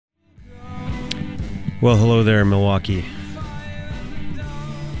Well, hello there, Milwaukee.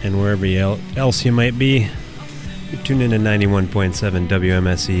 And wherever else you might be, you're tuned in to 91.7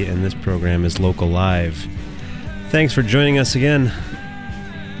 WMSE, and this program is Local Live. Thanks for joining us again.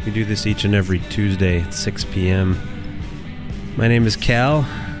 We do this each and every Tuesday at 6 p.m. My name is Cal.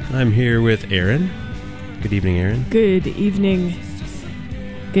 I'm here with Aaron. Good evening, Aaron. Good evening.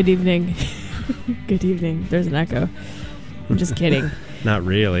 Good evening. Good evening. There's an echo. I'm just kidding. Not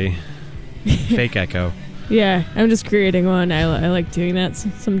really. Fake echo. Yeah, I'm just creating one. I like doing that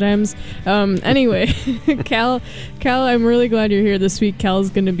sometimes. Anyway, Cal, I'm really glad you're here this week. Cal's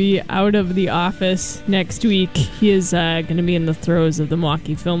going to be out of the office next week. He is going to be in the throes of the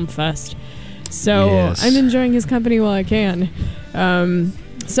Milwaukee Film Fest. So yes. I'm enjoying his company while I can.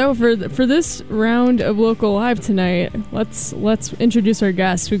 So for this round of Local Live tonight, let's introduce our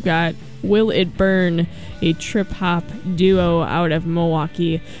guests. We've got Will It Burn, a trip-hop duo out of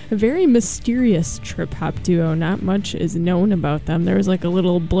Milwaukee. A very mysterious trip-hop duo. Not much is known about them. There was like a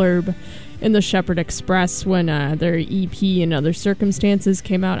little blurb in the Shepherd Express when their EP and Other Circumstances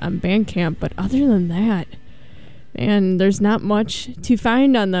came out on Bandcamp, but other than that, man, there's not much to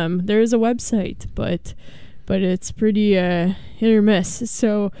find on them. There is a website, but it's pretty hit or miss.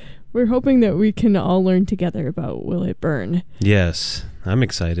 So we're hoping that we can all learn together about Will It Burn. Yes, I'm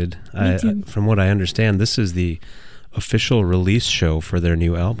excited. Me too. From what I understand, this is the official release show for their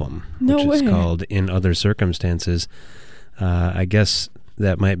new album, which is called In Other Circumstances. I guess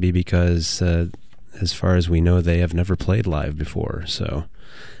that might be because, as far as we know, they have never played live before. So,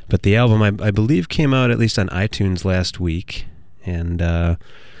 but the album, I believe, came out at least on iTunes last week. And,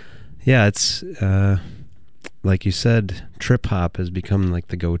 yeah, it's... like you said, trip hop has become like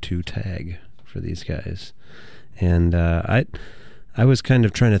the go-to tag for these guys. And I was kind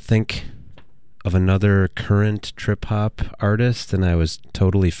of trying to think of another current trip hop artist, and I was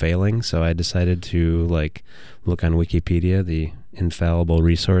totally failing. So I decided to look on Wikipedia, the infallible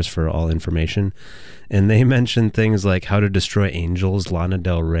resource for all information. And they mentioned things like How to Destroy Angels, Lana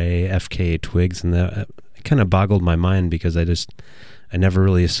Del Rey, FKA Twigs, and that kind of boggled my mind because I never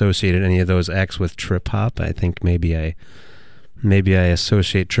really associated any of those acts with trip hop. I think maybe I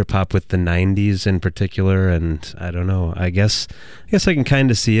associate trip hop with the 90s in particular, and I don't know. I guess I can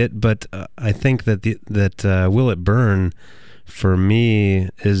kind of see it, but I think that Will It Burn for me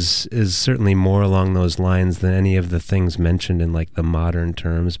is certainly more along those lines than any of the things mentioned in like the modern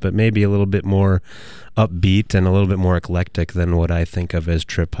terms, but maybe a little bit more upbeat and a little bit more eclectic than what I think of as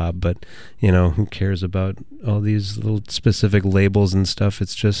trip hop. But who cares about all these little specific labels and stuff?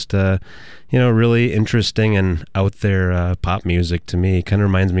 It's just really interesting and out there pop music to me. Kind of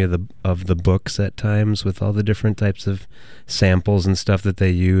reminds me of the Books at times, with all the different types of samples and stuff that they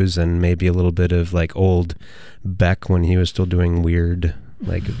use, and maybe a little bit of like old Beck when he was still doing weird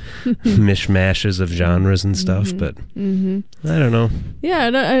like mishmashes of genres and stuff. But I don't know.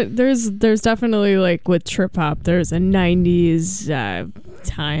 Yeah, there's definitely, like with trip hop, there's a 90s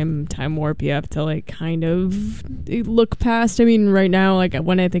time warp you have to like kind of look past. I mean, right now, like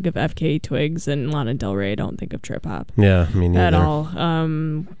when I think of FKA Twigs and Lana Del Rey, I don't think of trip hop. Yeah, me neither. At all.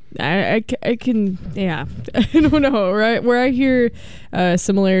 I can, yeah, I don't know, right? Where I hear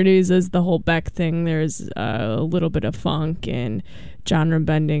similarities is the whole Beck thing. There's a little bit of funk and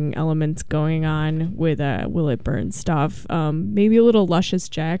genre-bending elements going on with Will It Burn stuff. Maybe a little Luscious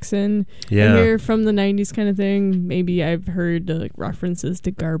Jackson I hear from the 90s kind of thing. Maybe I've heard references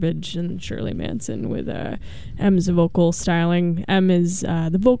to Garbage and Shirley Manson with M's vocal styling. M is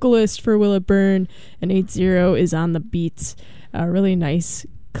the vocalist for Will It Burn, and 80 is on the beats. Really nice,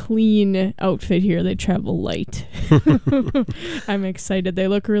 clean outfit here. They travel light. I'm excited. They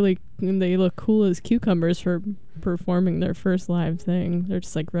look cool as cucumbers for performing their first live thing. They're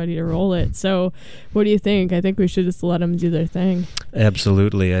just like ready to roll it. So what do you think? I think we should just let them do their thing.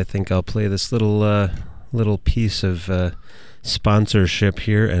 Absolutely. I think I'll play this little piece of sponsorship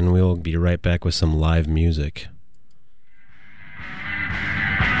here, and we'll be right back with some live music.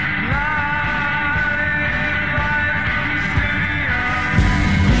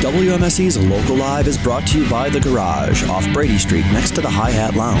 WMSE's Local Live is brought to you by The Garage, off Brady Street, next to the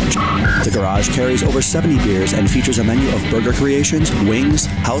Hi-Hat Lounge. The Garage carries over 70 beers and features a menu of burger creations, wings,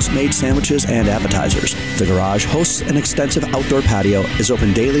 house-made sandwiches, and appetizers. The Garage hosts an extensive outdoor patio, is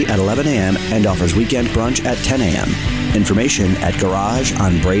open daily at 11 a.m., and offers weekend brunch at 10 a.m. Information at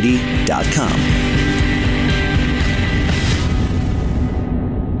garageonbrady.com.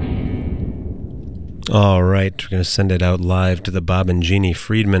 All right, we're going to send it out live to the Bob and Jeannie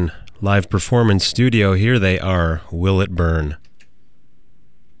Friedman live performance studio. Here they are, Will It Burn.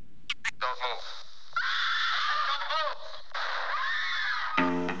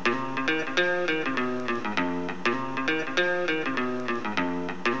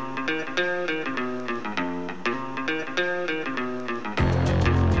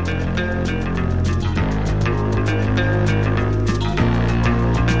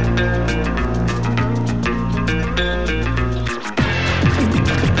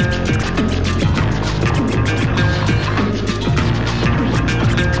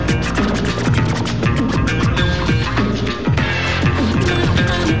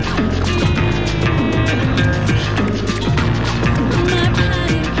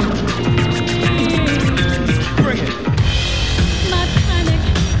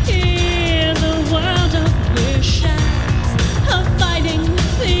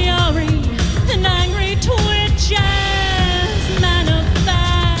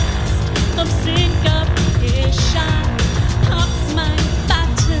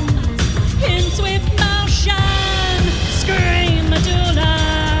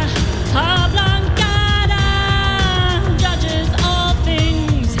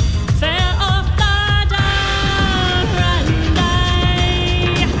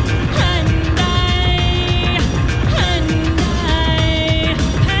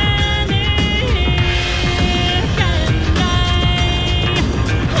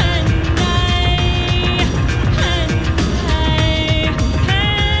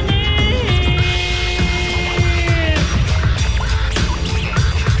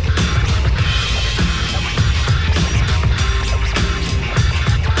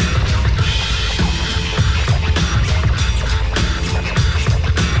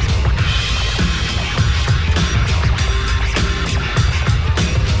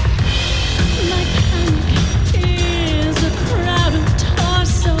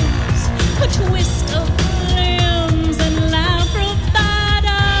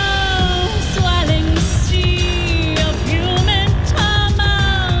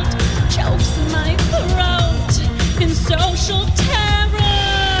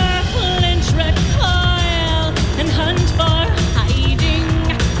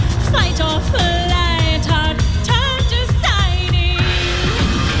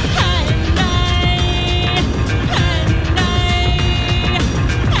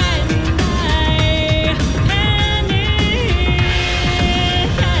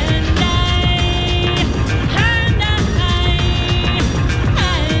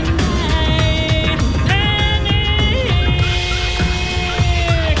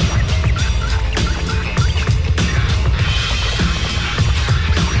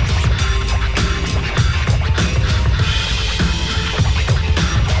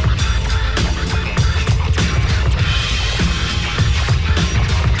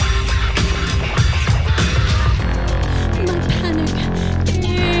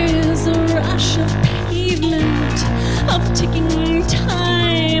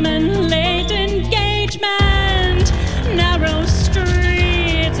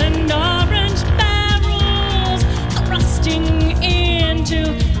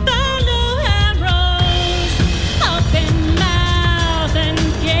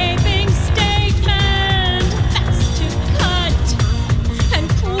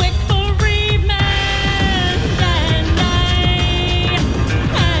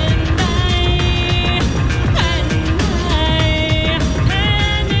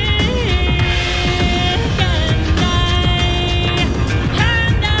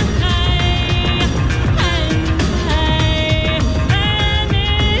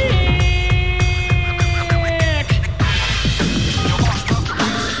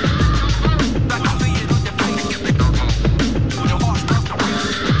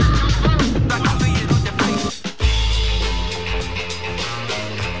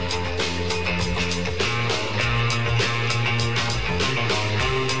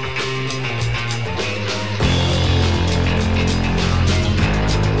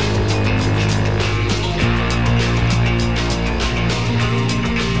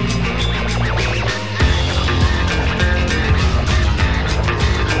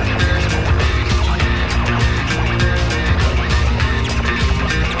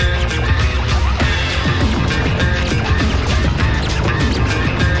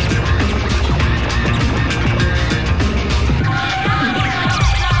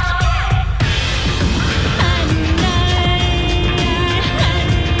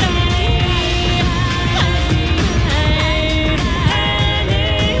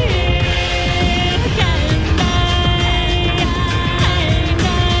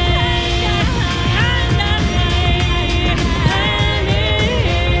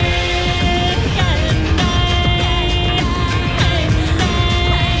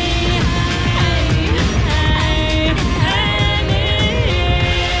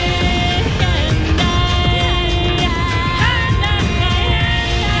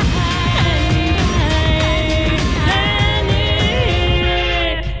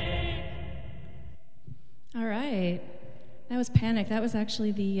 that was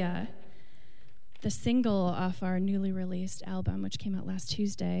actually the single off our newly released album, which came out last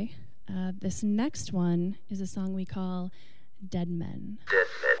Tuesday. This next one is a song we call Dead Men. Dead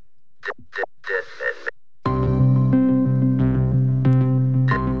Men.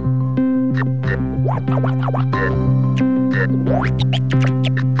 Dead Men.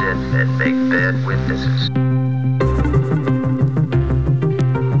 Dead men make bad witnesses.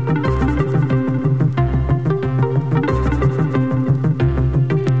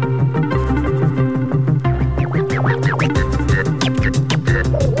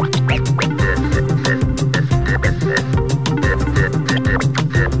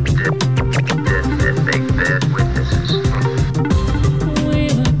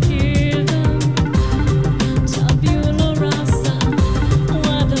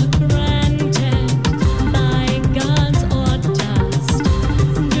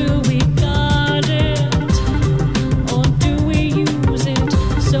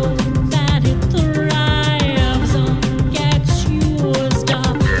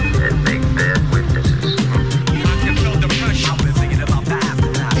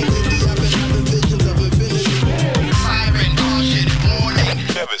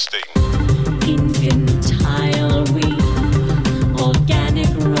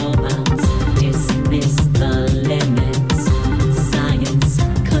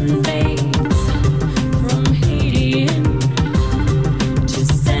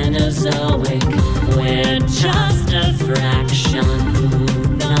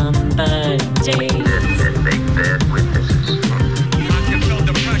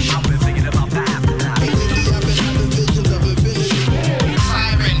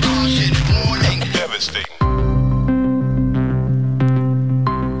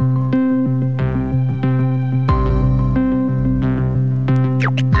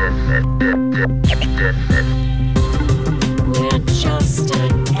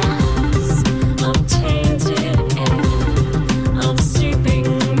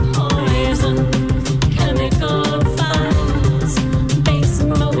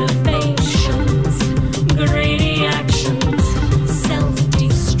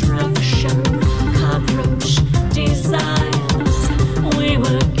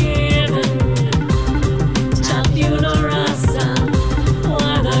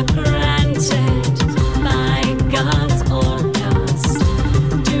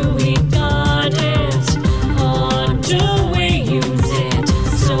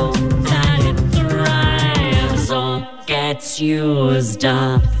 used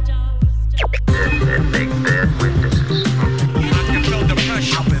up. And make bad witnesses. I can feel the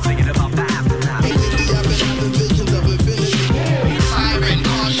pressure. I've been thinking about that tonight. Lately I've been having visions of infinity. Siren,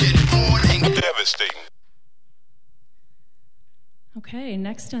 caution, warning. Devastating. Okay,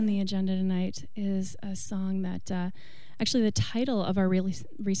 next on the agenda tonight is a song that, actually the title of our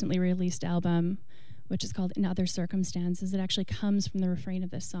recently released album, which is called In Other Circumstances, it actually comes from the refrain of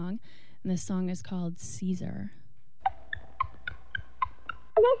this song, and this song is called Caesar.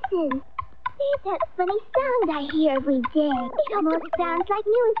 Listen, there's that funny sound I hear every day. It almost sounds like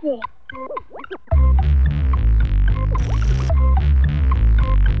music.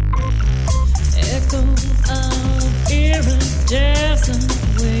 Echo of iridescent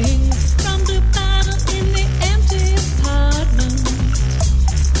wings from the battle in the empty apartment.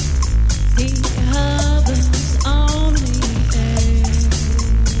 He hovers on the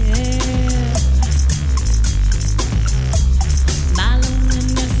air. My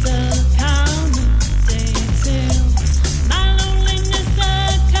loneliness accommodating. My loneliness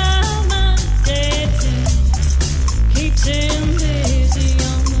accommodating. Keeps him busy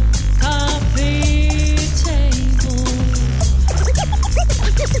on the coffee table.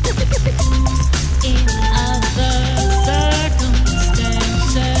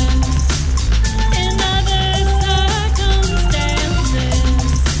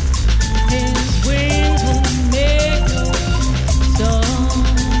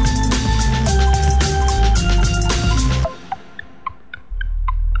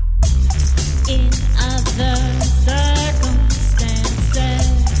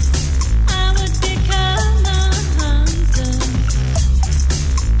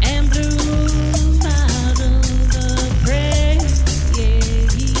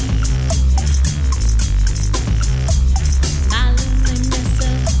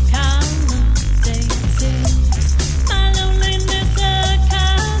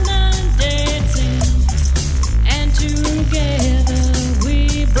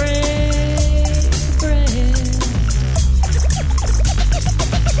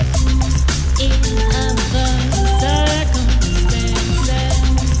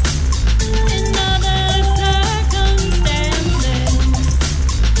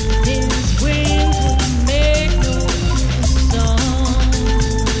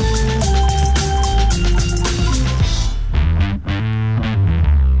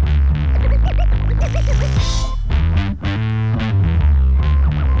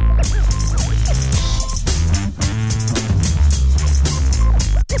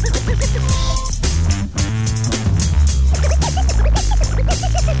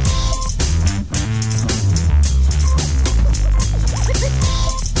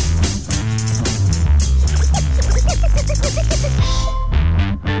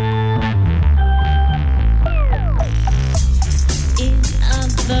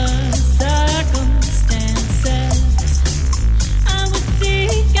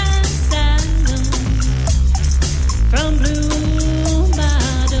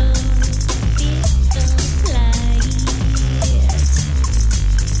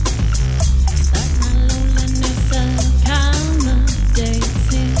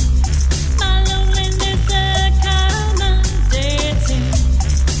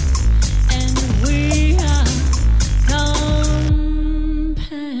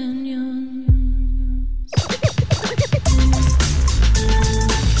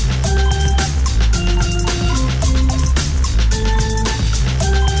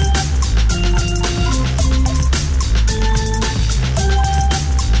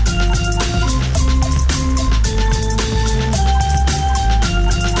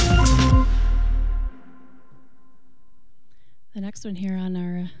 next one here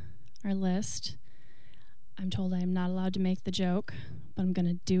on our list. I'm told I'm not allowed to make the joke, but I'm going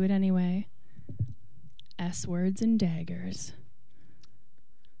to do it anyway. S-words and daggers.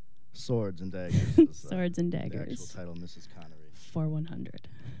 Swords and daggers. Is, Swords and daggers. The actual title, Mrs. Connery. For 100.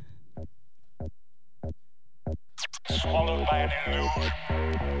 Swallowed by an illusion.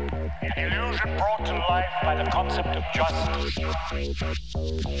 An illusion brought to life by the concept of justice.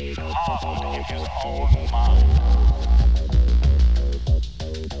 Armed in his own mind.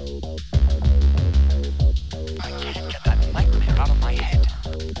 I can't get that nightmare out of my head.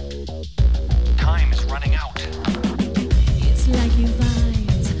 Time is running out. It's like you've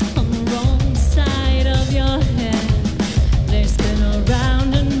eyes on the wrong side of your head. They spin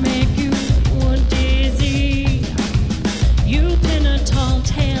around and make you dizzy. You pin a tall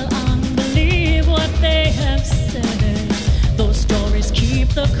tale on, believe what they have said. Those stories keep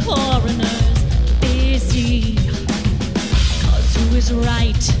the coroners busy. 'Cause who is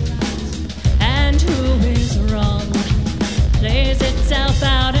right and who is wrong plays itself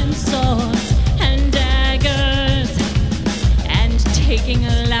out in swords and daggers. And taking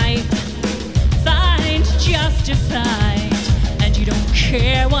a life find justified, and you don't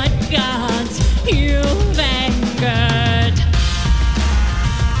care what gods you've angered.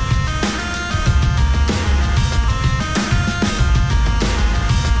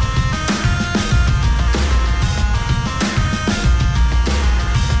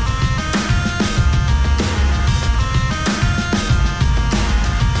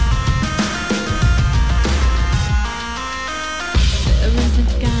 There is a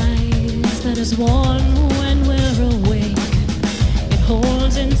guise that is worn when we're awake. It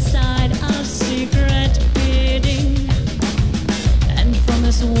holds inside our secret bidding. And from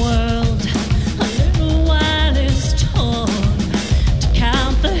this world, a little while is torn to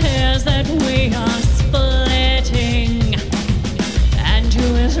count the hairs that we are splitting. And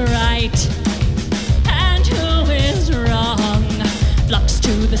who is right and who is wrong flux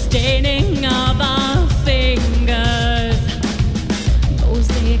to the staining of our fingers.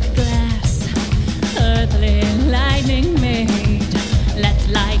 Mosaic glass, earthly lightning made. Let's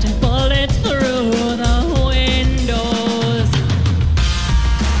light and bullets through the windows.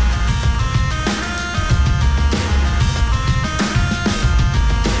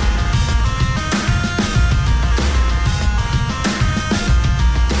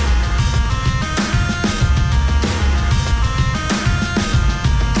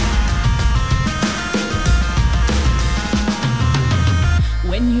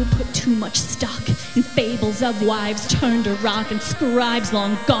 When you put too much stock in fables of wives turned to rock and scribes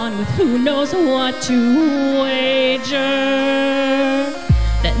long gone with who knows what to wager,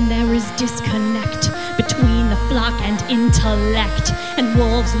 then there is disconnect between the flock and intellect, and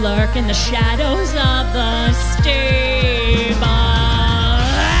wolves lurk in the shadows of the stable.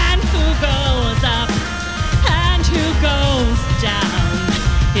 And who goes up and who goes down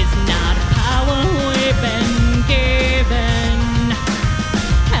is not a power we've been given.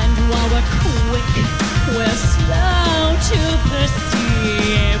 And while we're quick, we're slow to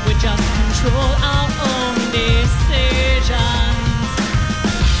perceive. We just control our own decisions.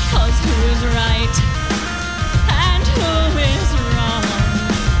 'Cause who is right and who is wrong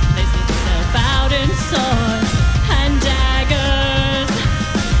plays itself out in swords and daggers.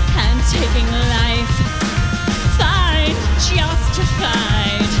 And taking life find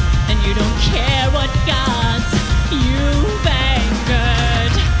justified, and you don't care what gods you've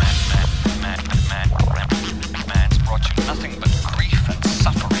angered. Man's brought you nothing but grief and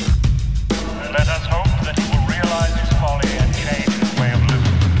suffering. Let us hope that he will realize his folly and change his way of living.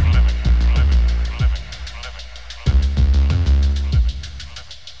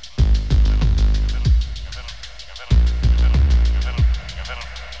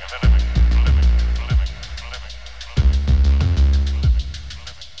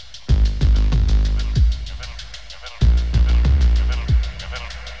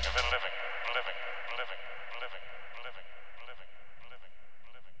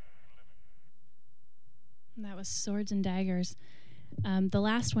 And that was Swords and Daggers. The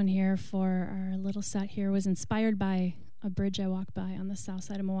last one here for our little set here was inspired by a bridge I walked by on the south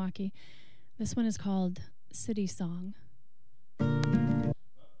side of Milwaukee. This one is called City Song.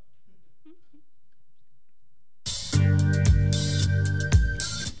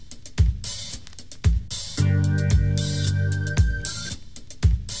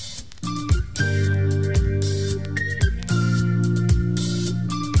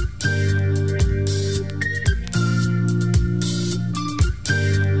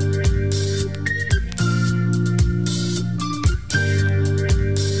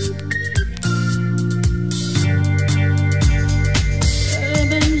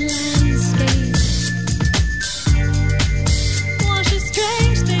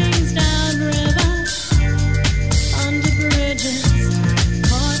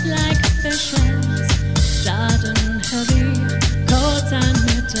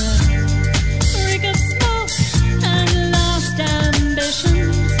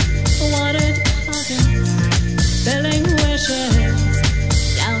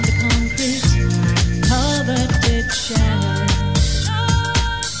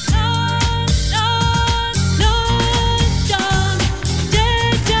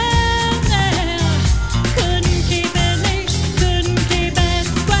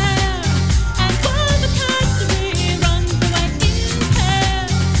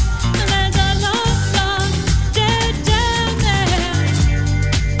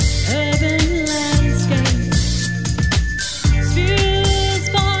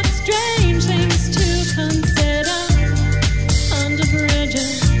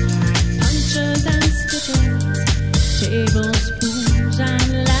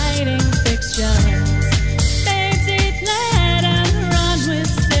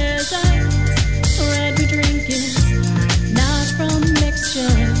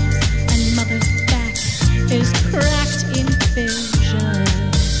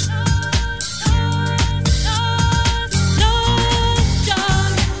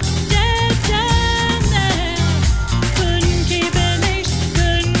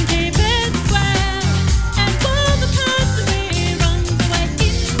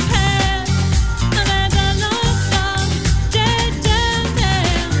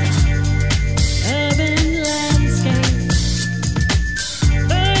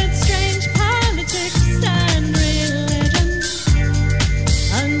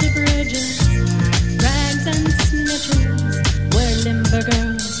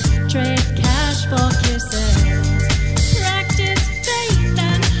 trade cash for kisses. Practice faith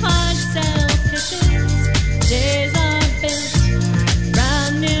and hard self-pitches. Days are built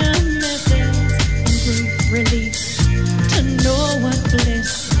round near misses and brief relief to know what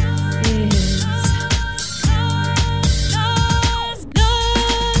bliss is. Lost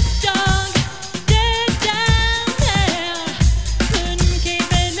dog, dead down there. Couldn't keep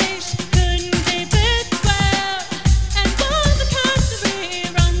it leash, couldn't keep it square. And while the country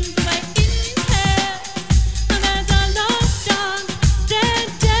runs away in pairs, there's a lost dog, dead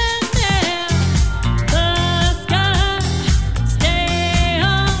down there. The sky, stay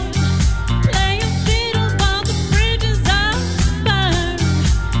on. Play a fiddle while the bridges are burned.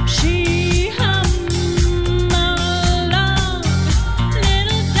 She hummed along.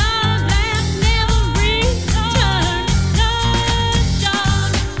 Little dog laugh never returned. Lost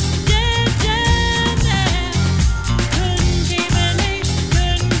dog, dead down there. Couldn't keep it leash,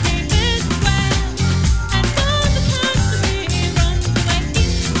 couldn't keep it square. And while the country runs away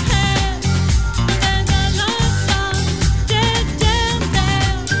in pairs, there's a lost dog, dead down there.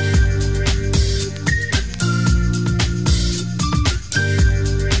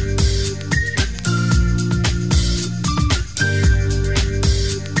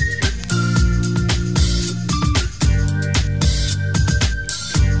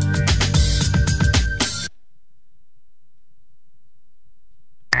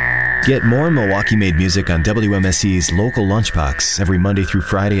 Get more Milwaukee-made music on WMSE's Local Lunchbox every Monday through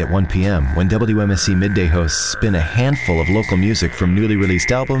Friday at 1 p.m. when WMSE Midday hosts spin a handful of local music from newly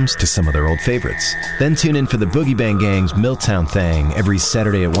released albums to some of their old favorites. Then tune in for the Boogie Bang Gang's Milltown Thang every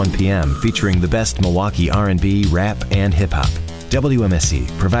Saturday at 1 p.m. featuring the best Milwaukee R&B, rap, and hip-hop. WMSE,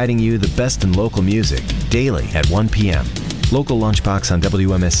 providing you the best in local music daily at 1 p.m. Local Lunchbox on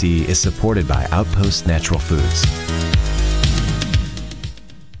WMSE is supported by Outpost Natural Foods.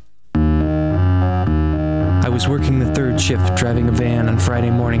 I was working the third shift, driving a van on Friday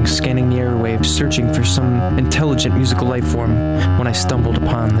morning, scanning the airwaves, searching for some intelligent musical life form, when I stumbled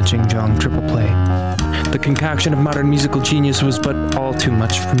upon the Jing Jong Triple Play. The concoction of modern musical genius was but all too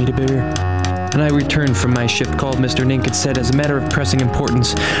much for me to bear. And I returned from my shift, called Mr. Nink, and said, as a matter of pressing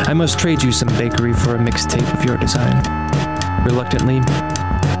importance, I must trade you some bakery for a mixtape of your design. Reluctantly,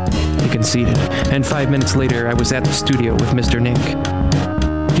 he conceded, and 5 minutes later, I was at the studio with Mr. Nink.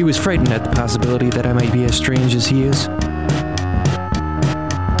 He was frightened at the possibility that I might be as strange as he is.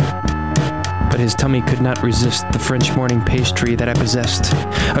 But his tummy could not resist the French morning pastry that I possessed.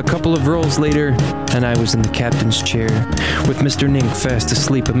 A couple of rolls later, and I was in the captain's chair, with Mr. Nink fast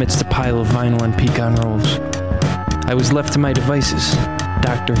asleep amidst a pile of vinyl and pecan rolls. I was left to my devices.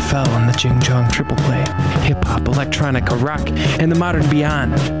 Dr. Fell and the Jing Jong Triple Play, hip-hop, electronica, rock, and the modern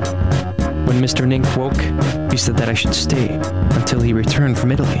beyond. When Mr. Nink woke, he said that I should stay until he returned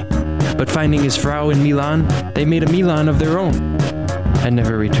from Italy. But finding his Frau in Milan, they made a Milan of their own and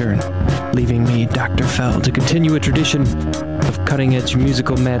never returned, leaving me, Dr. Fell, to continue a tradition of cutting-edge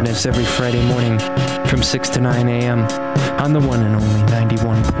musical madness every Friday morning from 6 to 9 a.m. on the one and only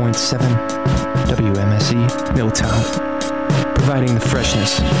 91.7 WMSE Milltown, providing the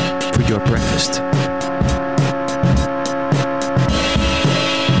freshness for your breakfast.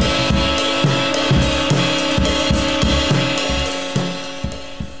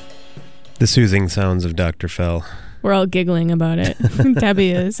 The soothing sounds of Dr. Fell. We're all giggling about it.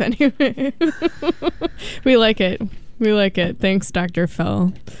 Debbie is, anyway. We like it. We like it. Thanks, Dr.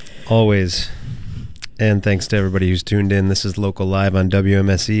 Fell. Always. And thanks to everybody who's tuned in. This is Local Live on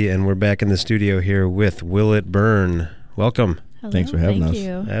WMSE, and we're back in the studio here with Will It Burn. Welcome. Hello, Thanks for having us. Thank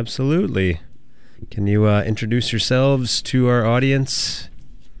you. Absolutely. Can you introduce yourselves to our audience?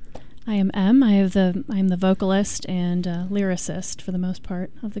 I am M. I'm the vocalist and lyricist for the most part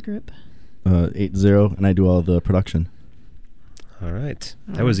of the group. 80, and I do all the production. All right.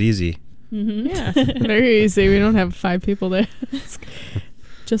 That was easy. Mm-hmm. Yeah, very easy. We don't have 5 people there.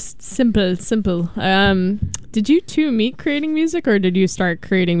 Just simple. Did you two meet creating music, or did you start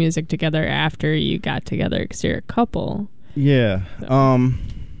creating music together after you got together? Because you're a couple. Yeah.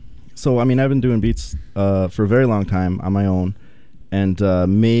 So, I mean, I've been doing beats for a very long time on my own. And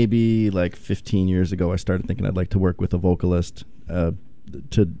maybe like 15 years ago, I started thinking I'd like to work with a vocalist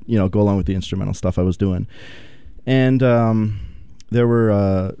to, go along with the instrumental stuff I was doing. And there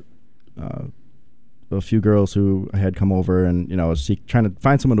were a few girls who I had come over, and, I was trying to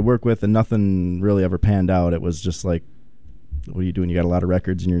find someone to work with, and nothing really ever panned out. It was just like, what are you doing? You got a lot of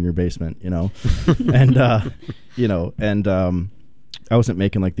records and you're in your basement, and, I wasn't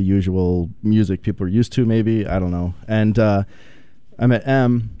making like the usual music people are used to, maybe. I don't know. And I met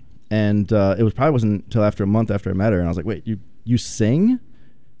M, and it probably wasn't until after a month after I met her, and I was like, wait, you sing?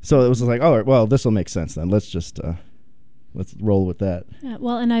 So it was like, oh, well, this will make sense then. Let's just let's roll with that. Yeah,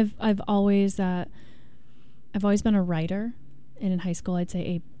 well, and I've always been a writer, and in high school I'd say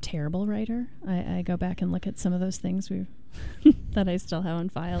a terrible writer. I go back and look at some of those things that I still have on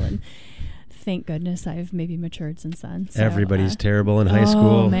file, and thank goodness I've maybe matured since then. So, everybody's terrible in high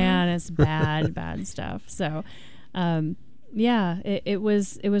school. Oh man, it's bad stuff. So yeah, it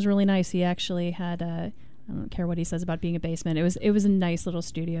was really nice. He actually had I don't care what he says about being a basement. It was a nice little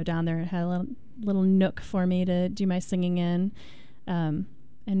studio down there. It had a little nook for me to do my singing in. And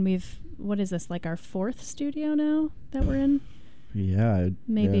what is this, like our 4th studio now that we're in? Yeah.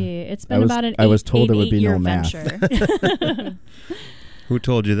 Maybe. It's been about an 8-year venture. Who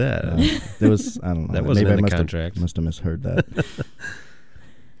told you that? There was, I don't know. That wasn't Maybe in I the contract. Must have misheard that.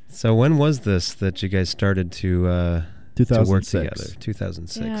 So when was this that you guys started to 2006. work together?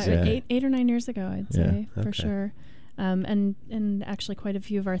 2006. Yeah. 8 or 9 years ago, I'd say, for Okay. sure. And actually quite a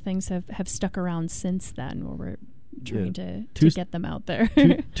few of our things have stuck around since then, where we're trying to get them out there.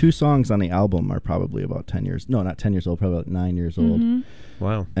 two songs on the album are probably about 10 years. No, not 10 years old, probably about 9 years old.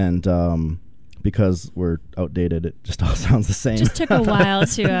 Wow. And because we're outdated, it just all sounds the same. Just took a while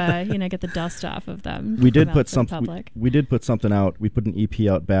to get the dust off of them. We did put something. We did put something out. We put an EP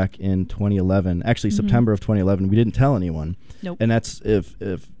out back in 2011. Actually, September of 2011. We didn't tell anyone. Nope. And that's if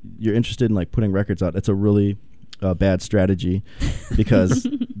you're interested in like putting records out, it's a really bad strategy because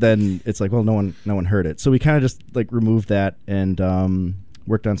then it's like, well, no one heard it. So we kind of just like removed that and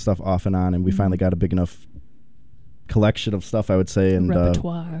worked on stuff off and on, and we finally got a big enough collection of stuff, I would say, and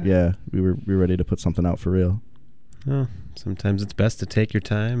repertoire. Yeah, we were ready to put something out for real. Oh, sometimes it's best to take your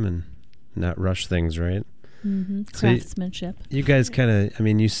time and not rush things, right? Craftsmanship. So you guys kind of,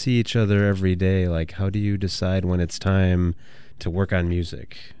 you see each other every day. Like, how do you decide when it's time to work on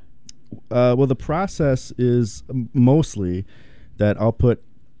music? Well, the process is mostly that I'll put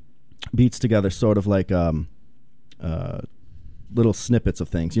beats together, sort of like little snippets of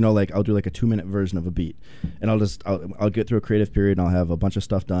things. Like I'll do like a 2-minute version of a beat, and I'll get through a creative period, and I'll have a bunch of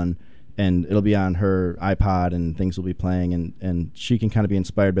stuff done, and it'll be on her iPod, and things will be playing, and she can kind of be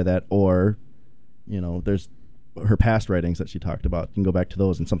inspired by that, or there's her past writings that she talked about. You can go back to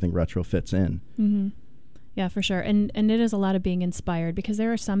those, and something retro fits in. Mm-hmm. Yeah, for sure. And it is a lot of being inspired, because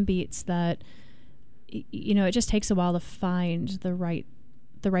there are some beats that it just takes a while to find the right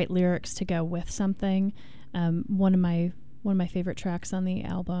lyrics to go with something. One of my favorite tracks on the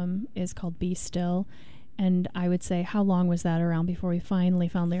album is called Be Still, and I would say, how long was that around before we finally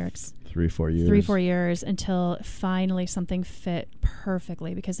found lyrics? 3-4 years. 3-4 years until finally something fit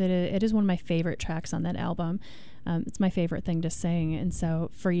perfectly, because it is one of my favorite tracks on that album. It's my favorite thing to sing, and so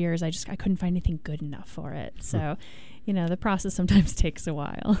for years I couldn't find anything good enough for it. So, the process sometimes takes a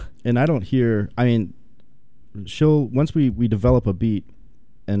while. And I don't hear. Once we develop a beat,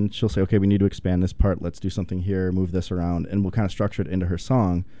 and she'll say, okay, we need to expand this part. Let's do something here, move this around, and we'll kind of structure it into her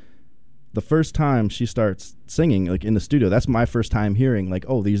song. The first time she starts singing, like in the studio, that's my first time hearing, like,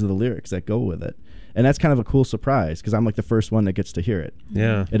 oh, these are the lyrics that go with it. And that's kind of a cool surprise, because I'm like the first one that gets to hear it.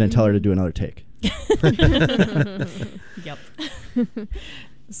 Yeah. And then tell her to do another take. Yep.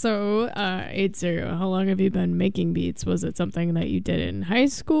 So, 80, how long have you been making beats? Was it something that you did in high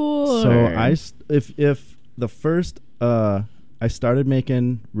school? So or? if the first, I started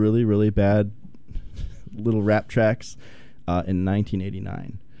making really, really bad little rap tracks in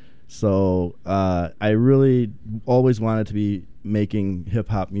 1989. So I really always wanted to be making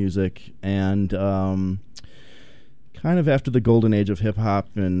hip-hop music, and kind of after the golden age of hip-hop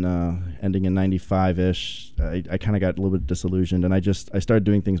and ending in 95-ish, I kind of got a little bit disillusioned, and I started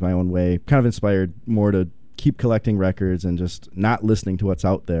doing things my own way, kind of inspired more to keep collecting records and just not listening to what's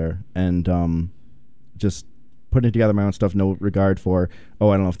out there, and just putting together my own stuff, no regard for, I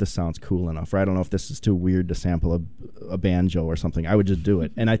don't know if this sounds cool enough, or I don't know if this is too weird to sample a banjo or something. I would just do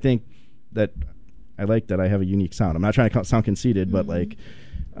it. And I think that I like that I have a unique sound. I'm not trying to sound conceited, but like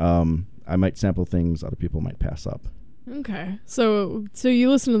I might sample things other people might pass up. Okay. So you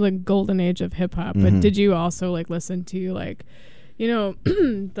listen to the golden age of hip hop, but did you also like listen to like,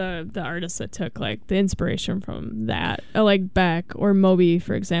 the artists that took like the inspiration from that, like Beck or Moby,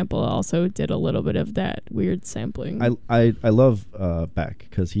 for example, also did a little bit of that weird sampling. I love Beck,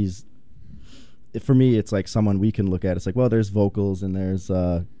 because for me, it's like someone we can look at. It's like, well, there's vocals and there's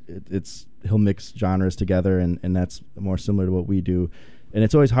he'll mix genres together, and that's more similar to what we do. And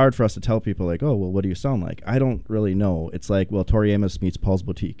it's always hard for us to tell people like, oh, well, what do you sound like? I don't really know. It's like, well, Tori Amos meets Paul's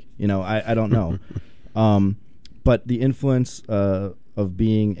Boutique. I don't know. But the influence of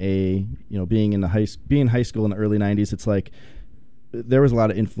being in high school in the early 90s, it's like there was a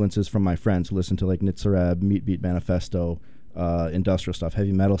lot of influences from my friends who listened to like Nitz Arab, Meat Beat Manifesto, industrial stuff,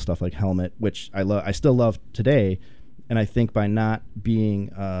 heavy metal stuff like Helmet, which I still love today. And I think by not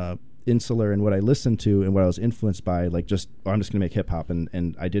being insular in what I listened to and what I was influenced by, like I'm just going to make hip hop.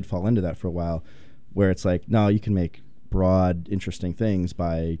 And I did fall into that for a while, where it's like, no, you can make broad, interesting things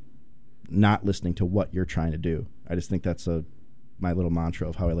by not listening to what you're trying to do. I just think that's my little mantra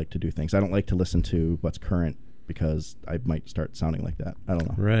of how I like to do things. I don't like to listen to what's current because I might start sounding like that. I don't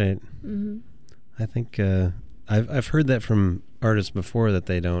know. Right. Mm-hmm. I think I've heard that from artists before, that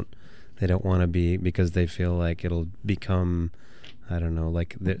they don't want to be, because they feel like it'll become, I don't know,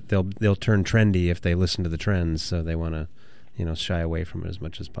 like they'll turn trendy if they listen to the trends, so they want to, shy away from it as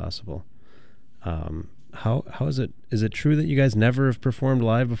much as possible. How is it? Is it true that you guys never have performed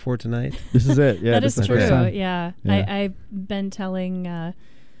live before tonight? This is it. Yeah, that is true. Yeah. I've been telling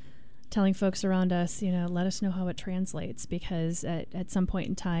folks around us, let us know how it translates, because at some point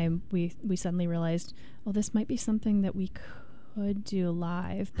in time we suddenly realized, well, this might be something that we could do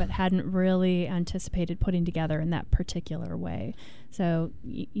live, but hadn't really anticipated putting together in that particular way. So,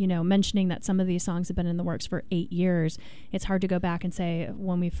 mentioning that some of these songs have been in the works for 8 years, it's hard to go back and say,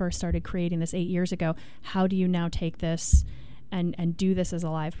 when we first started creating this 8 years ago, how do you now take this and do this as a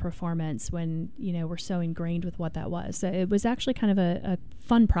live performance when, we're so ingrained with what that was. So it was actually kind of a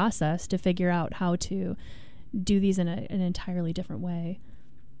fun process to figure out how to do these in an entirely different way.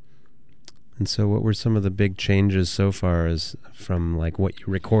 And so what were some of the big changes so far, as from like what you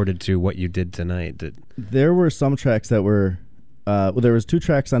recorded to what you did tonight? There were some tracks that were, there was 2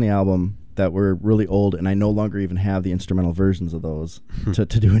 tracks on the album that were really old, and I no longer even have the instrumental versions of those to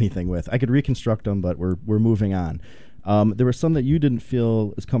do anything with. I could reconstruct them, but we're moving on. There were some that you didn't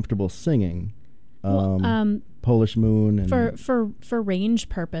feel as comfortable singing. Polish Moon, and for range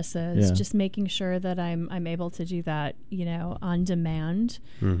purposes, just making sure that I'm able to do that, on demand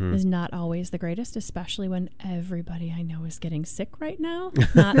is not always the greatest, especially when everybody I know is getting sick right now.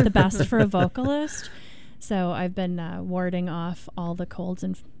 Not the best for a vocalist. So I've been warding off all the colds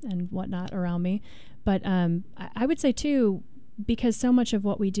and whatnot around me. But I would say too, because so much of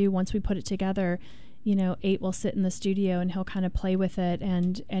what we do, once we put it together, 8 will sit in the studio and he'll kind of play with it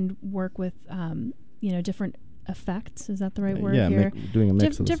and work with, different effects. Is that the right word here? Doing a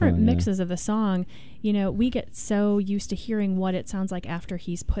mix of the different song, mixes of the song. We get so used to hearing what it sounds like after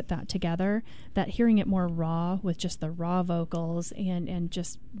he's put that together, that hearing it more raw with just the raw vocals and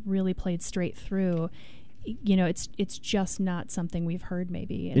just really played straight through, it's just not something we've heard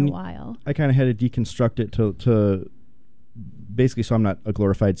maybe in a while. I kind of had to deconstruct it to basically, so I'm not a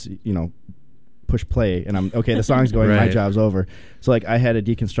glorified, push play and I'm okay, the song's going, my job's over. So like I had to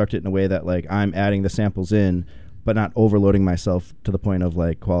deconstruct it in a way that like I'm adding the samples in, but not overloading myself to the point of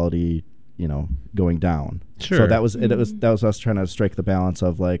like quality, going down. Sure. So that was that was us trying to strike the balance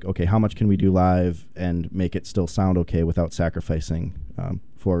of like, okay, how much can we do live and make it still sound okay without sacrificing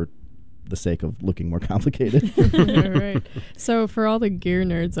for the sake of looking more complicated. Right. So for all the gear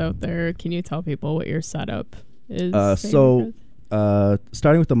nerds out there, can you tell people what your setup is?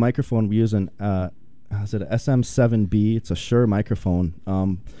 Starting with the microphone, we use an SM7B. It's a Shure microphone.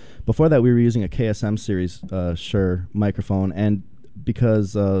 Before that, we were using a KSM series Shure microphone, and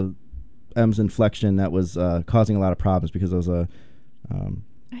because M's inflection, that was causing a lot of problems because it was a.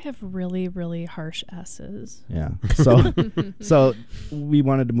 I have really, really harsh S's. Yeah. So we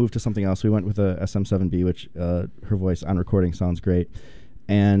wanted to move to something else. We went with a SM7B, which her voice on recording sounds great,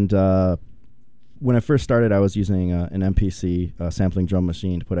 and. When I first started, I was using an MPC sampling drum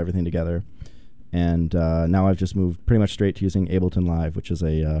machine to put everything together. And now I've just moved pretty much straight to using Ableton Live, which is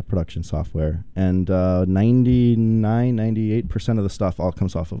a production software. And 98% of the stuff all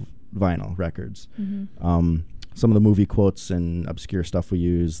comes off of vinyl records. Mm-hmm. Some of the movie quotes and obscure stuff we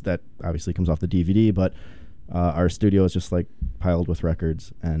use, that obviously comes off the DVD, but our studio is just like piled with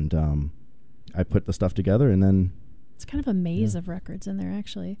records. And I put the stuff together and then... It's kind of a maze of records in there,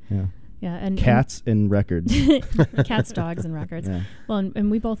 actually. Yeah. Yeah, and cats and records. Cats, dogs, and records. Yeah. Well, and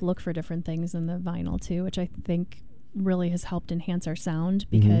we both look for different things in the vinyl too, which I think really has helped enhance our sound,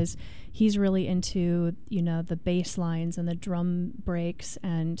 because he's really into the bass lines and the drum breaks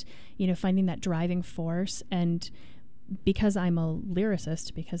and finding that driving force. And because I'm a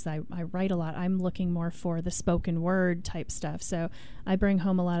lyricist, because I write a lot, I'm looking more for the spoken word type stuff. So I bring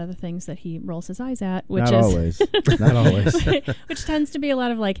home a lot of the things that he rolls his eyes at, which not always. Not always. Which tends to be a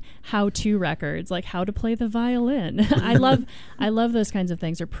lot of like how-to records, like how to play the violin. I love those kinds of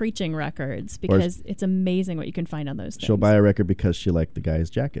things, or preaching records, because it's amazing what you can find on those things. She'll buy a record because she liked the guy's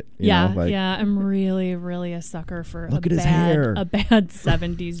jacket. Yeah. I'm really, really a sucker for a bad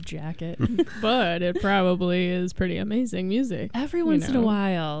 70s jacket. But it probably is pretty amazing music. Every once in a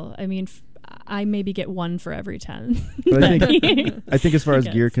while. I mean, I maybe get 1 for every 10. But I think as far as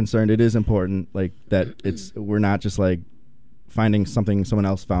gear concerned, it is important like that. We're not just like finding something someone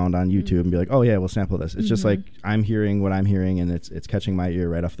else found on YouTube and be like, oh yeah, we'll sample this. It's just like I'm hearing what I'm hearing, and it's catching my ear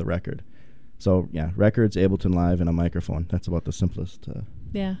right off the record. So yeah, records, Ableton Live, and a microphone. That's about the simplest.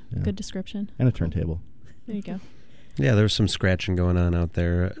 Yeah, good description. And a turntable. There you go. Yeah, there was some scratching going on out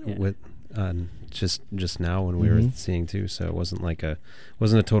there with just now when we were seeing too. So it wasn't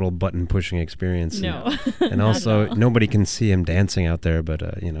a total button pushing experience. No, and also nobody can see him dancing out there. But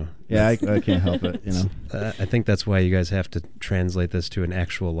yeah, I can't help it. I think that's why you guys have to translate this to an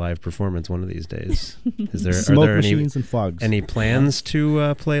actual live performance one of these days. Are there machines and fogs. Any plans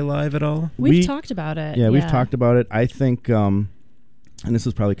to play live at all? We've talked about it. Yeah, we've talked about it. I think, and this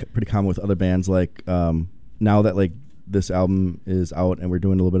is probably pretty common with other bands. Like now that like this album is out and we're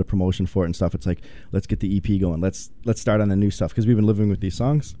doing a little bit of promotion for it and stuff, it's like, let's get the EP going. Let's start on the new stuff, because we've been living with these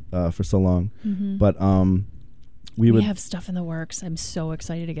songs for so long. But we have stuff in the works. I'm so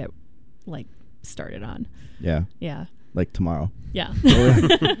excited to get like started on. Yeah. Like tomorrow. Yeah.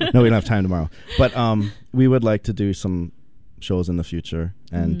 No, we don't have time tomorrow. But we would like to do some shows in the future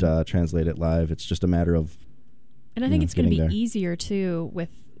and translate it live. It's just a matter of. And I think it's going to be easier too with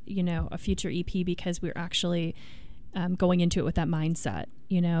a future EP, because we're actually going into it with that mindset.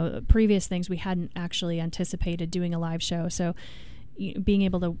 Previous things we hadn't actually anticipated doing a live show, so being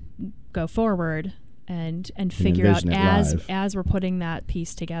able to go forward and figure out as we're putting that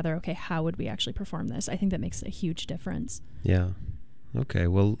piece together, okay, how would we actually perform this? I think that makes a huge difference. Yeah. Okay.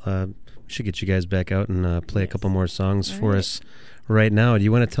 Well, we should get you guys back out and play a couple more songs for us right now. Do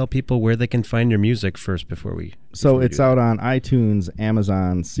you want to tell people where they can find your music first before we? So it's out on iTunes,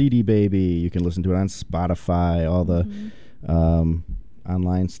 Amazon, CD Baby. You can listen to it on Spotify, all the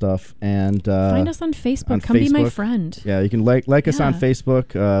online stuff, and find us on Facebook. Come be my friend. Yeah, you can like us on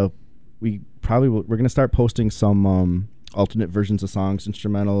Facebook. We're going to start posting some alternate versions of songs,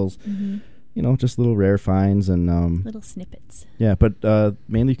 instrumentals. Just little rare finds and little snippets. Yeah, but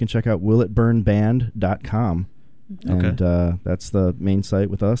mainly you can check out willitburnband.com. And that's the main site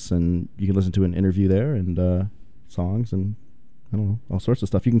with us, and you can listen to an interview there and songs and I don't know, all sorts of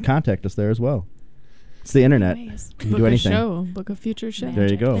stuff. You can contact us there as well. It's the internet. You can do anything. Book a future show. There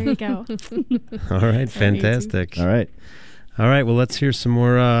you go. There you go. All right, fantastic. All right. Well, let's hear some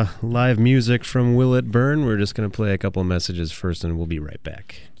more live music from Will It Burn. We're just going to play a couple messages first, and we'll be right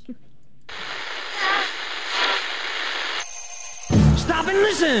back. Stop and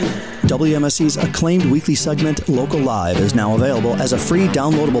listen! WMSC's acclaimed weekly segment, Local Live, is now available as a free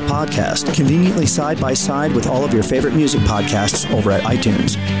downloadable podcast, conveniently side by side with all of your favorite music podcasts over at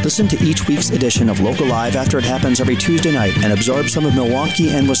iTunes. Listen to each week's edition of Local Live after it happens every Tuesday night and absorb some of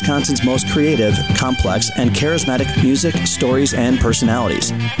Milwaukee and Wisconsin's most creative, complex, and charismatic music, stories, and personalities.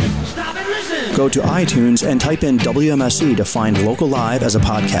 Stop and listen! Go to iTunes and type in WMSC to find Local Live as a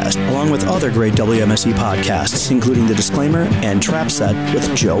podcast, along with other great WMSC podcasts, including The Disclaimer and Trap Set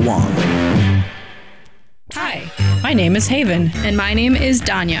with Joe Wong. Hi, my name is Haven. And my name is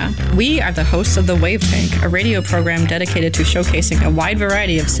Danya. We are the hosts of The Wave Tank, a radio program dedicated to showcasing a wide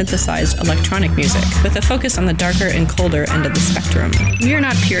variety of synthesized electronic music, with a focus on the darker and colder end of the spectrum. We are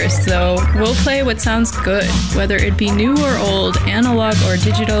not purists, though. We'll play what sounds good, whether it be new or old, analog or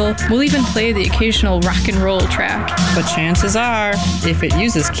digital. We'll even play the occasional rock and roll track. But chances are, if it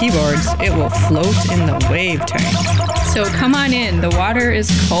uses keyboards, it will float in the Wave Tank. So come on in, the water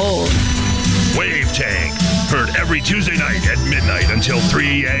is cold. Wave Tank, heard every Tuesday night at midnight until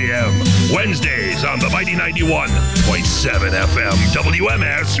 3 a.m. Wednesdays on the Mighty 91.7 FM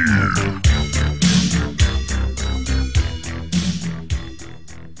WMSC.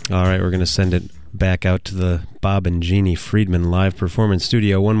 All right, we're going to send it back out to the Bob and Jeannie Friedman live performance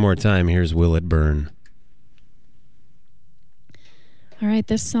studio one more time. Here's Will It Burn. All right,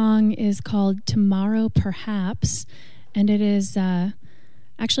 this song is called Tomorrow Perhaps, and it is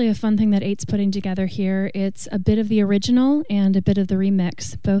actually a fun thing that Eight's putting together here. It's a bit of the original and a bit of the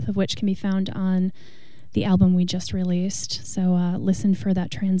remix, both of which can be found on the album we just released. So listen for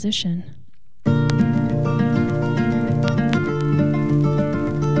that transition.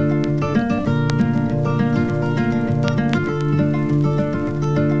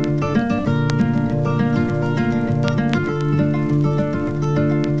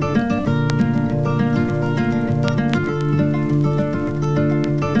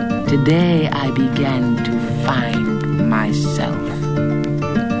 Today I began to find myself.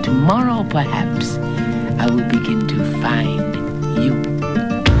 Tomorrow, perhaps, I will begin to find you.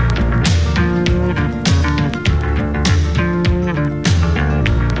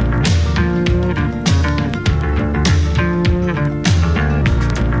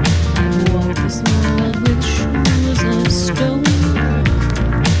 I walk the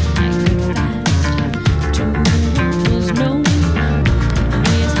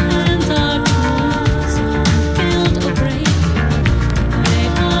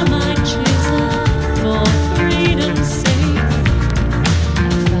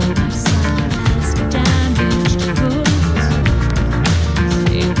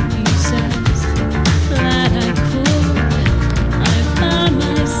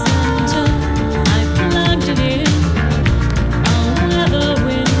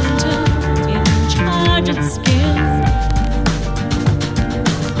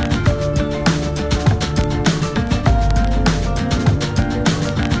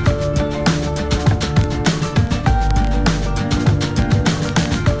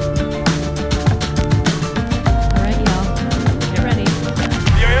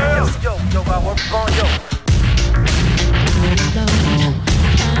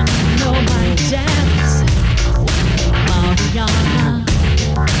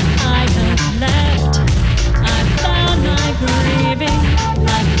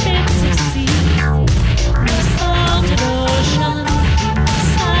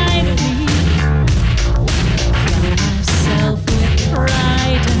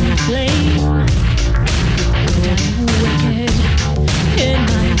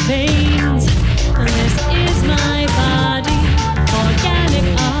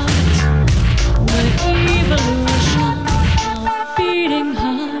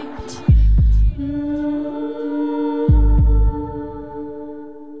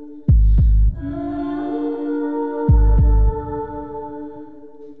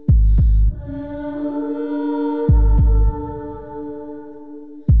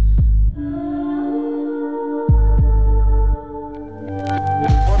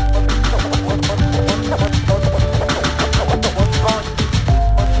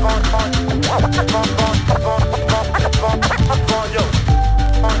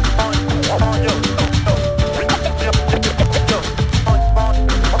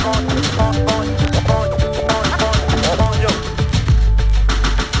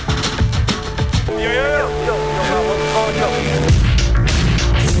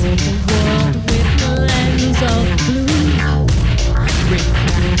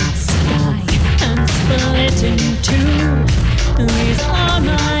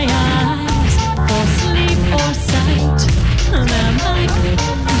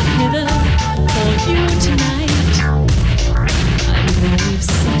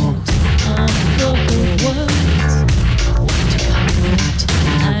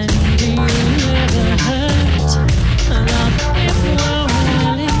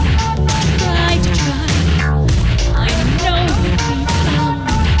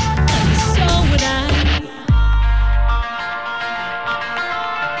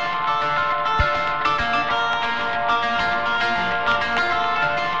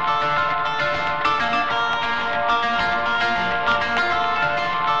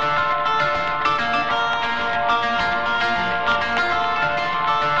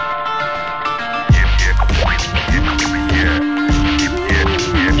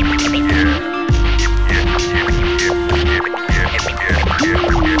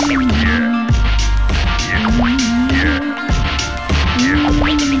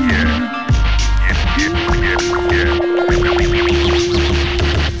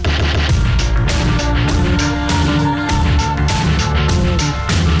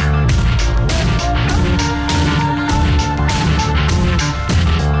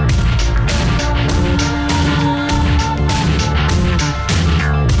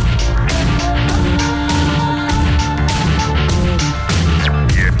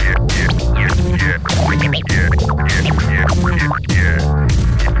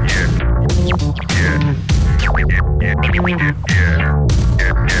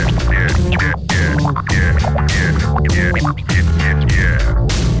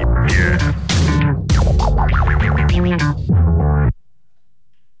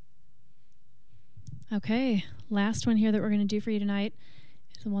last one here that we're going to do for you tonight,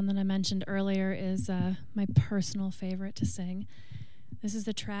 the one that I mentioned earlier, is my personal favorite to sing. This is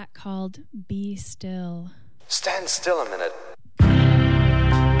the track called Be Still. Stand still a minute.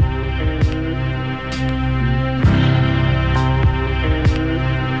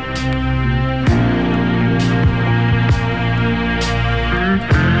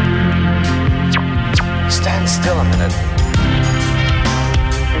 Stand still a minute.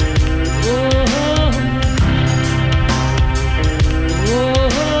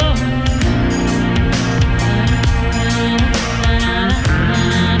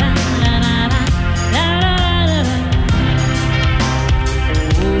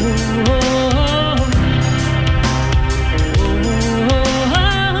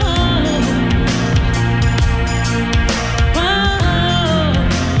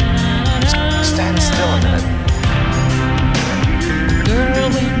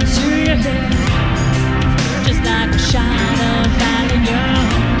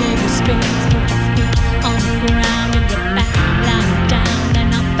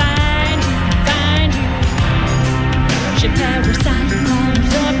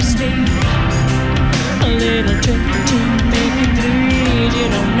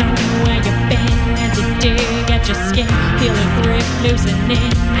 Loosening,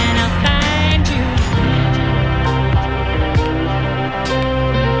 and I'll find you.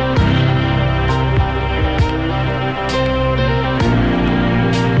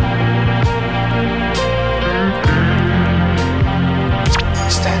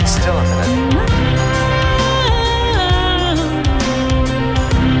 Stand still a minute.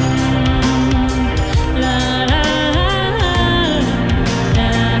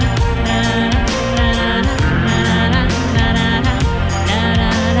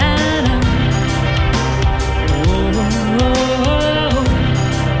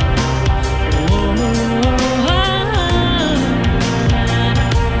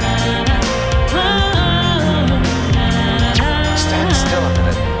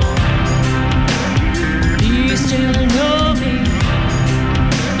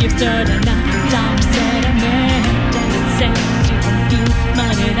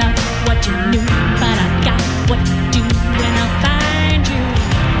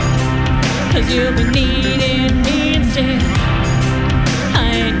 You'll be needing me instead.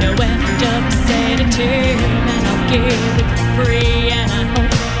 I ain't no representative, and I'll give it for free. And I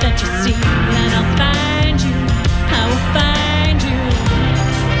hope that you see that I'll find you. I will find you.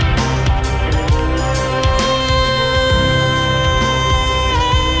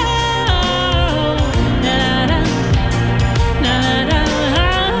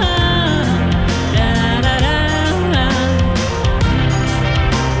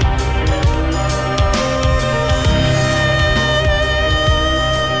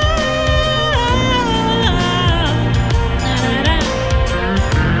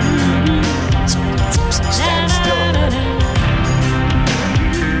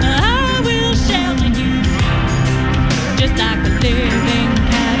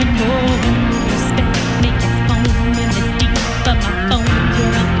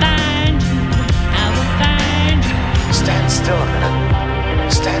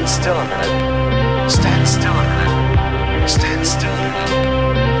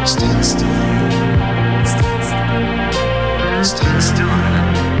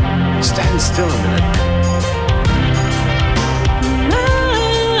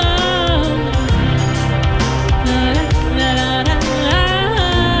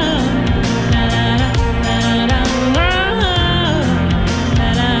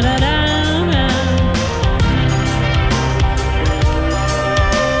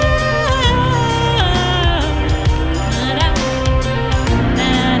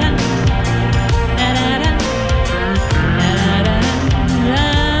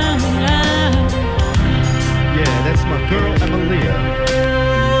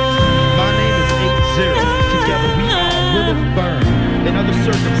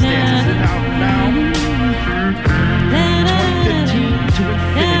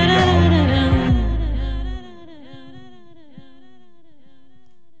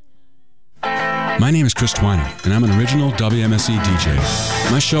 My name is Chris Twiner, and I'm an original WMSE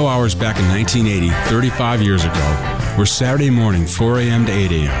DJ. My show hours back in 1980, 35 years ago, were Saturday morning, 4 a.m. to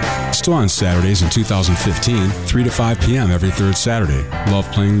 8 a.m. Still on Saturdays in 2015, 3 to 5 p.m. every third Saturday.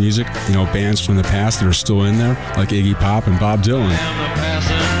 Love playing music, bands from the past that are still in there, like Iggy Pop and Bob Dylan.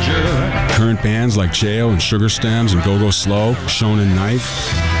 Current bands like J.O. and Sugar Stems and Go Go Slow, Shonen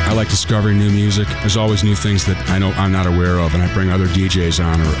Knife. I like discovering new music. There's always new things that I know I'm not aware of, and I bring other DJs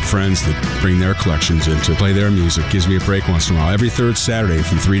on or friends that bring their collections in to play their music. Gives me a break once in a while. Every third Saturday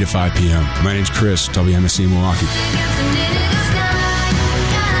from 3 to 5 p.m. My name's Chris, WMSC Milwaukee.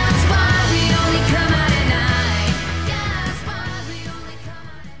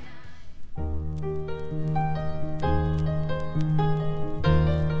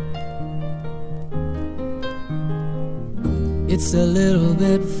 It's a little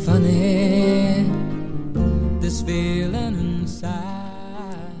bit funny, this feeling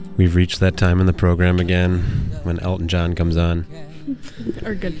inside. We've reached that time in the program again when Elton John comes on.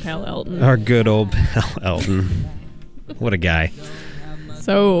 Our good pal Elton. Our good old pal Elton. What a guy.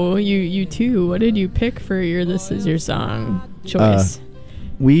 So, you two, what did you pick for your This Is Your Song choice?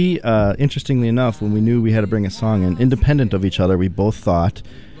 We, interestingly enough, when we knew we had to bring a song in, independent of each other, we both thought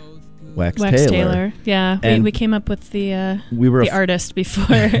Wax Taylor. Yeah, we came up with the artist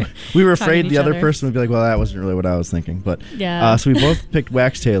before. We were afraid the other person would be like, well, that wasn't really what I was thinking. But yeah. So we both picked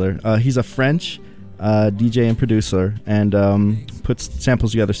Wax Taylor. He's a French DJ and producer and puts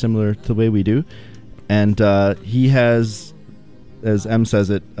samples together similar to the way we do. And he has, as M says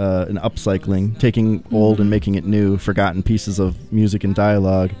it, an upcycling, taking old and making it new, forgotten pieces of music and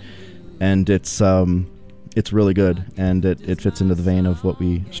dialogue. And it's really good, and it fits into the vein of what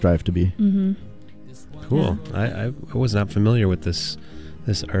we strive to be. Mm-hmm. Cool. Yeah. I was not familiar with this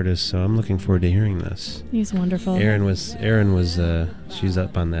artist, so I'm looking forward to hearing this. He's wonderful. Erin was she's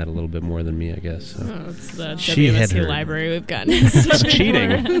up on that a little bit more than me, I guess. So. Oh, it's the WMSC library we've gotten. It's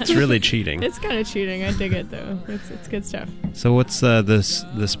cheating. It's really cheating. It's kind of cheating. I dig it though. It's good stuff. So what's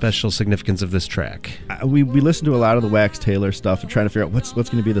the special significance of this track? We listened to a lot of the Wax Taylor stuff and trying to figure out what's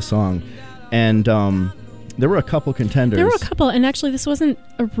going to be the song, and there were a couple contenders. There were a couple, and actually this wasn't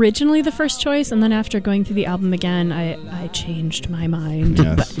originally the first choice, and then after going through the album again, I changed my mind.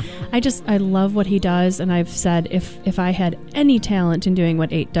 Yes. But I love what he does, and I've said if I had any talent in doing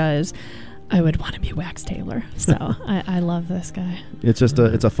what 8 does, I would want to be Wax Taylor. So I love this guy. It's just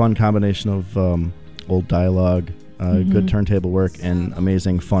it's a fun combination of old dialogue, good turntable work, and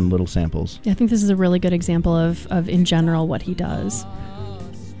amazing fun little samples. Yeah, I think this is a really good example of in general what he does.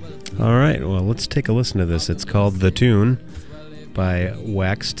 All right, well, let's take a listen to this. It's called The Tune by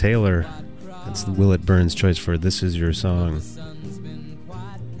Wax Taylor. That's Willett Burns' choice for This Is Your Song.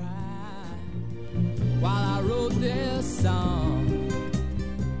 While I wrote this song,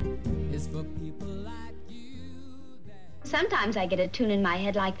 it's for people like you. Sometimes I get a tune in my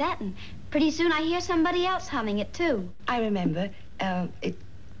head like that, and pretty soon I hear somebody else humming it, too. I remember.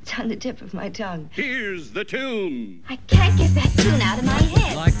 It's on the tip of my tongue. Here's the tune. I can't get that tune out of my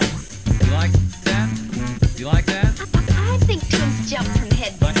head. You like that? You like that? I think tunes jump from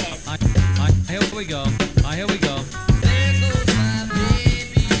head to head. Here we go. Here we go.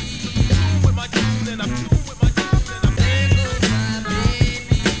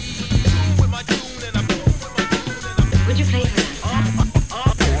 Would you play for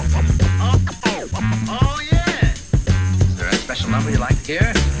Oh, yeah. Is there a special number you like to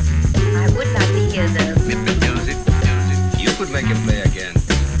hear? I would like to hear the... Music. You could make it play again.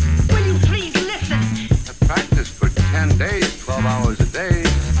 Will you please listen? I practiced for 10 days, 12 hours a day.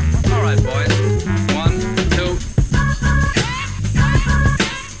 All right, boys. 1, 2.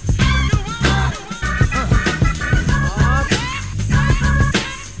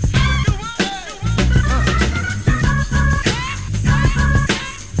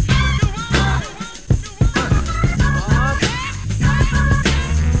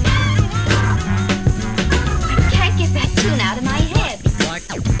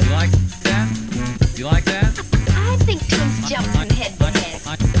 You like that? I think tunes jump from head to head.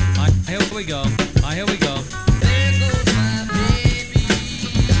 Here we go. Here we go.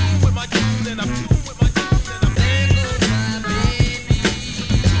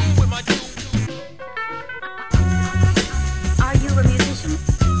 Are you a musician?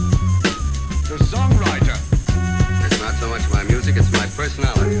 The songwriter. It's not so much my music, it's my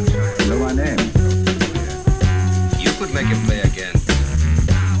personality. You know my name. You could make it play again.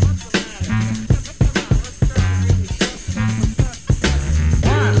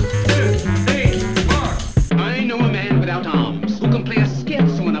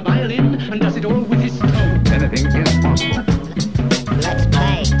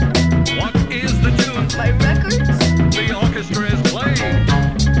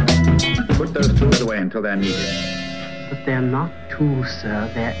 Until they're needed. But they're not tools, sir.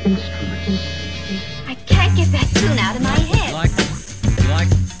 They're instruments. I can't get that tune out of my head. You like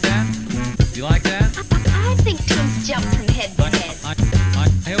that? You like that? I think tunes jump from head to head.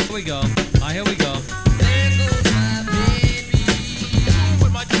 Here we go. Here we go.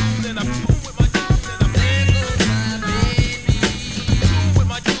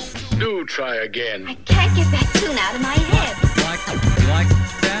 try again. I can't get that tune out of my head. You like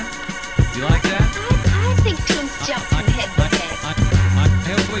that? You like that? I think tunes jump from head to head.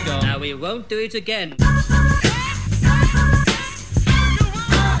 Here we go. Now we won't do it again.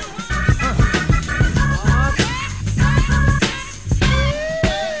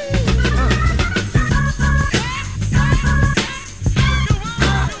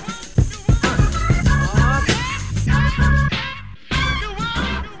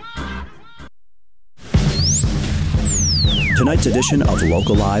 Tonight's edition of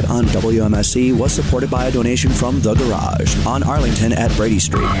Local Live on WMSC was supported by a donation from The Garage on Arlington at Brady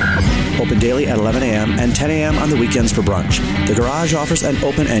Street. Open daily at 11 a.m. and 10 a.m. on the weekends for brunch. The Garage offers an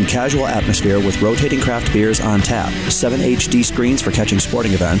open and casual atmosphere with rotating craft beers on tap, 7 HD screens for catching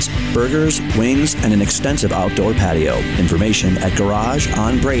sporting events, burgers, wings, and an extensive outdoor patio. Information at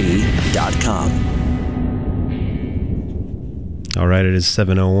garageonbrady.com. All right, it is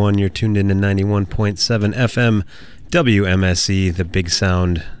 7:01. You're tuned in to 91.7 FM. WMSE, the big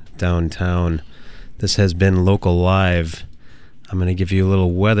sound downtown. This has been Local Live. I'm going to give you a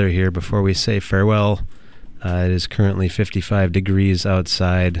little weather here before we say farewell. It is currently 55 degrees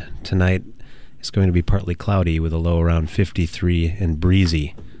outside. Tonight it's going to be partly cloudy with a low around 53 and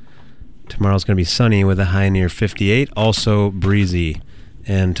breezy. Tomorrow's going to be sunny with a high near 58, also breezy.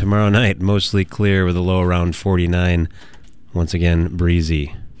 And tomorrow night, mostly clear with a low around 49. Once again,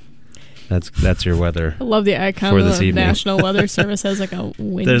 breezy. That's your weather. I love the icon for of this the evening. National Weather Service has like a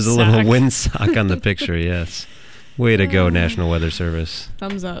wind There's a sock. little wind sock on the picture, yes. Way to go, National Weather Service.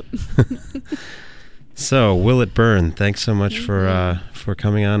 Thumbs up. So, Will It Burn, thanks so much for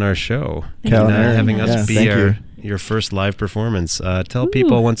coming on our show. Cal and Aaron. Having us be thank your first live performance. Tell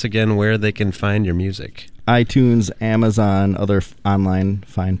people once again where they can find your music. iTunes, Amazon, other online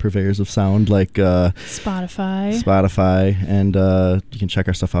fine purveyors of sound like Spotify, and you can check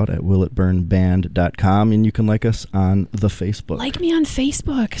our stuff out at willitburnband.com, and you can like us on the Facebook. Like me on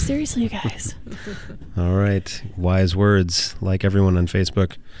Facebook. Seriously, you guys. All right. Wise words, like everyone on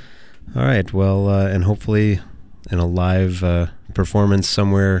Facebook. All right. Well, and hopefully in a live performance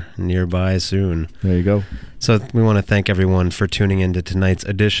somewhere nearby soon. There you go. So we want to thank everyone for tuning into tonight's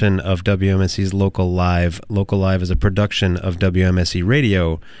edition of WMSC's Local Live. Local Live is a production of WMSC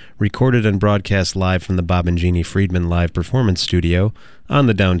Radio, recorded and broadcast live from the Bob and Jeannie Friedman Live Performance Studio on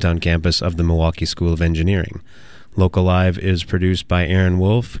the downtown campus of the Milwaukee School of Engineering. Local Live is produced by Aaron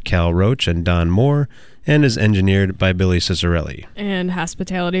Wolf, Cal Roach, and Don Moore, and is engineered by Billy Cicerelli. And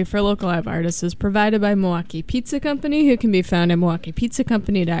hospitality for Local Live artists is provided by Milwaukee Pizza Company, who can be found at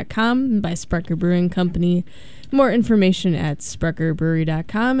MilwaukeePizzaCompany.com, and by Sprecher Brewing Company. More information at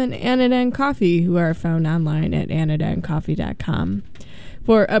SprecherBrewery.com, and Anodyne Coffee, who are found online at AnodyneCoffee.com.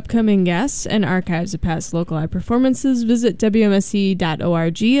 For upcoming guests and archives of past Local Live performances, visit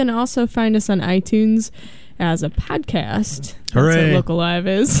WMSC.org, and also find us on iTunes as a podcast. Hooray. That's what Local Live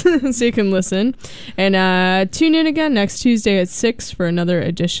is, so you can listen. And tune in again next Tuesday at 6 for another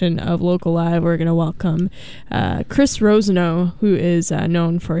edition of Local Live. We're going to welcome Chris Rosenow, who is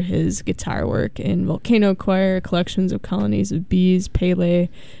known for his guitar work in Volcano Choir, Collections of Colonies of Bees, Pele.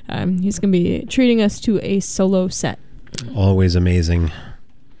 He's going to be treating us to a solo set. Always amazing.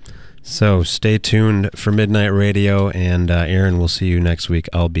 So stay tuned for Midnight Radio, and Aaron, we'll see you next week.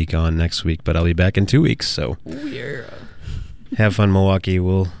 I'll be gone next week, but I'll be back in 2 weeks. So yeah. Have fun, Milwaukee.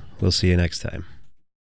 We'll see you next time.